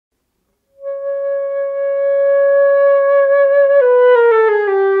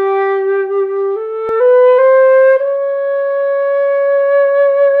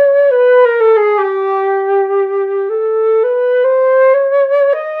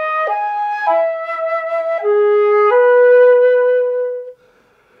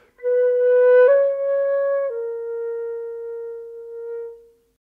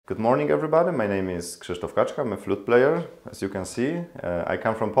morning everybody, my name is Krzysztof Kaczka, I'm a flute player, as you can see. I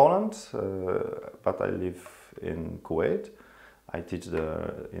come from Poland, but I live in Kuwait. I teach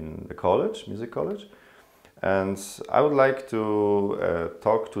in the college, music college. And I would like to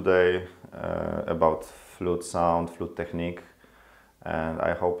talk today about flute sound, flute technique, and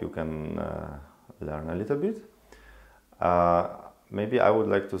I hope you can learn a little bit. Maybe I would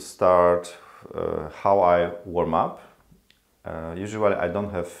like to start how I warm up. Usually I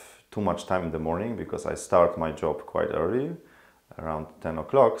don't have too much time in the morning because I start my job quite early, around 10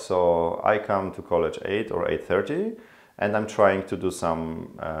 o'clock. So I come to college 8 or 8:30 and I'm trying to do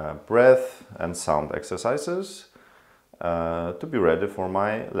some breath and sound exercises to be ready for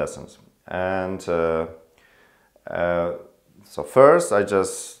my lessons. And so first I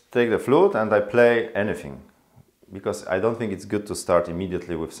just take the flute and I play anything, because I don't think it's good to start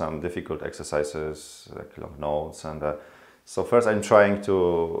immediately with some difficult exercises like long notes. And so first I'm trying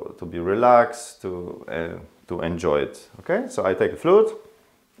to be relaxed, to enjoy it. Okay, so I take a flute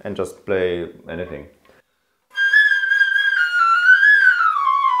and just play anything.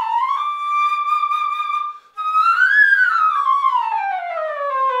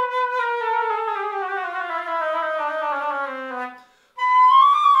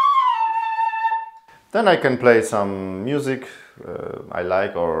 Then I can play some music I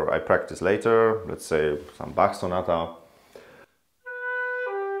like or I practice later, let's say some Bach sonata.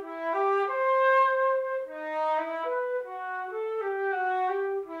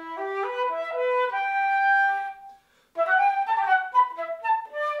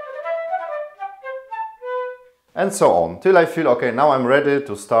 And so on, till I feel, okay, now I'm ready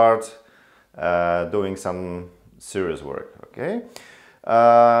to start doing some serious work, okay?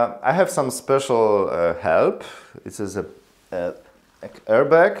 I have some special help. This is a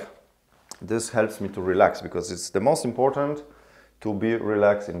airbag. This helps me to relax because it's the most important to be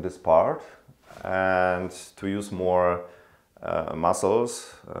relaxed in this part and to use more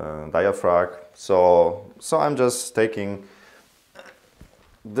muscles, diaphragm. So I'm just taking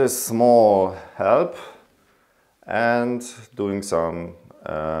this small help and doing some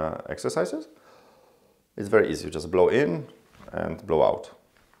exercises. It's very easy, you just blow in and blow out.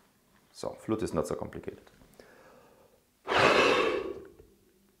 So flute is not so complicated.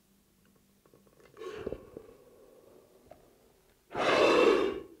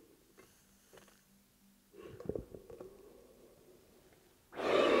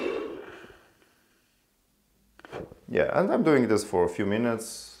 Yeah, and I'm doing this for a few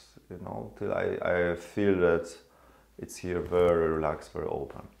minutes, you know, till I feel that it's here very relaxed, very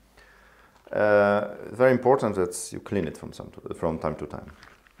open. Very important that you clean it from time to time.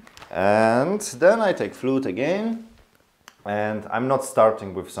 And then I take flute again, and I'm not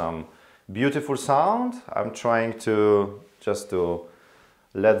starting with some beautiful sound. I'm trying to just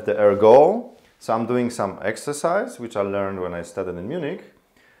let the air go. So I'm doing some exercise which I learned when I studied in Munich.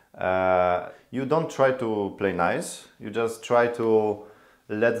 You don't try to play nice, you just try to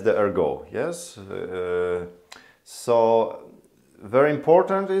let the air go, yes? So very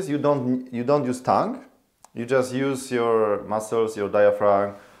important is you don't use tongue, you just use your muscles, your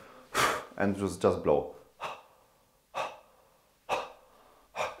diaphragm, and just blow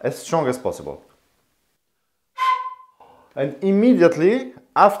as strong as possible. And immediately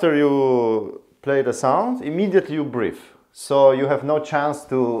after you play the sound, immediately you breathe. So you have no chance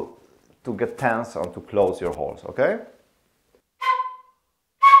to get tense or to close your holes, okay?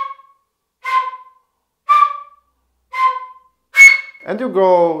 And you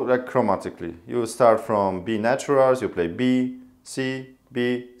go like chromatically. You start from B naturals, you play B, C,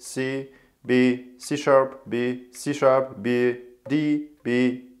 B, C, B, C sharp, B, C sharp, B, D,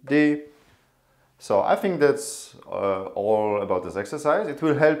 B, D. So I think that's all about this exercise. It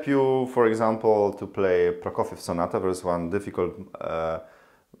will help you, for example, to play Prokofiev sonata. There is one difficult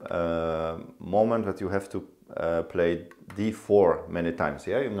moment that you have to play D4 many times.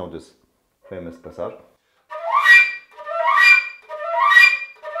 Yeah, you know this famous passage.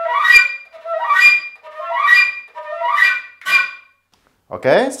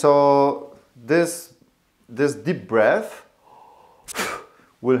 Okay, so this deep breath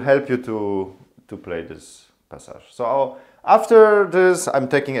will help you to play this passage. So after this, I'm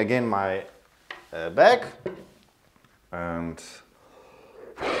taking again my bag and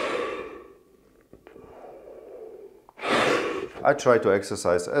I try to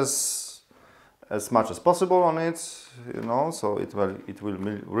exercise as much as possible on it, you know, so it will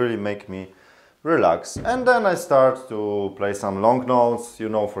really make me relax. And then I start to play some long notes, you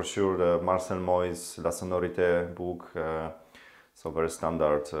know, for sure the Marcel Moy's La Sonorité book, so very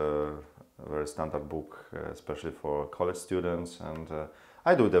standard book, especially for college students. And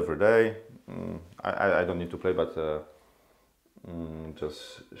I do it every day. I don't need to play, but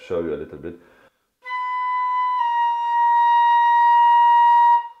just show you a little bit.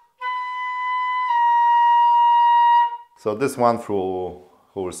 So this one through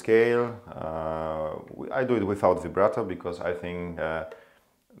whole scale, I do it without vibrato because I think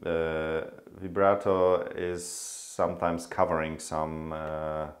the vibrato is sometimes covering some,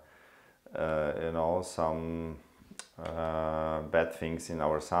 some bad things in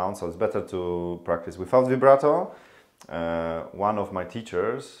our sound. So it's better to practice without vibrato. One of my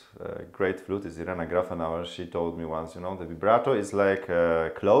teachers, great flutist, Irena Grafenauer, she told me once, the vibrato is like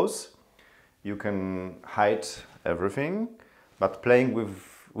clothes. You can hide everything, but playing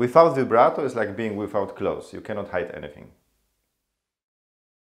without vibrato is like being without clothes. You cannot hide anything.